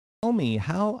tell me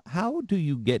how do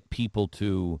you get people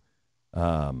to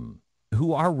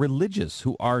who are religious,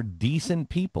 who are decent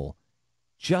people,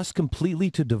 just completely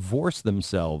to divorce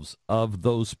themselves of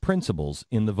those principles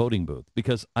in the voting booth?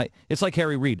 Because it's like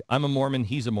Harry Reid. I'm a Mormon.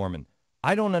 He's a Mormon.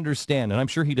 I don't understand, and I'm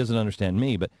sure he doesn't understand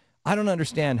me, but I don't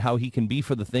understand how he can be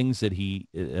for the things that he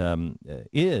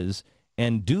is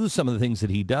and do some of the things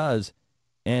that he does,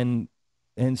 and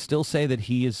still say that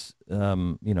he is,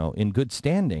 in good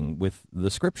standing with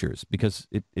the scriptures, because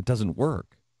it doesn't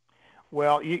work.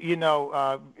 Well,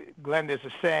 Glenn, there's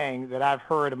a saying that I've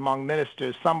heard among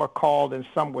ministers: some were called and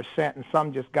some were sent, and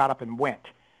some just got up and went.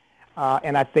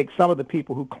 And I think some of the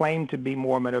people who claim to be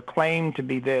Mormon or claim to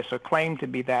be this or claim to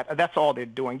be that, that's all they're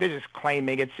doing. They're just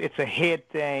claiming it's a head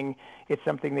thing. It's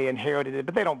something they inherited,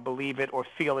 but they don't believe it or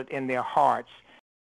feel it in their hearts.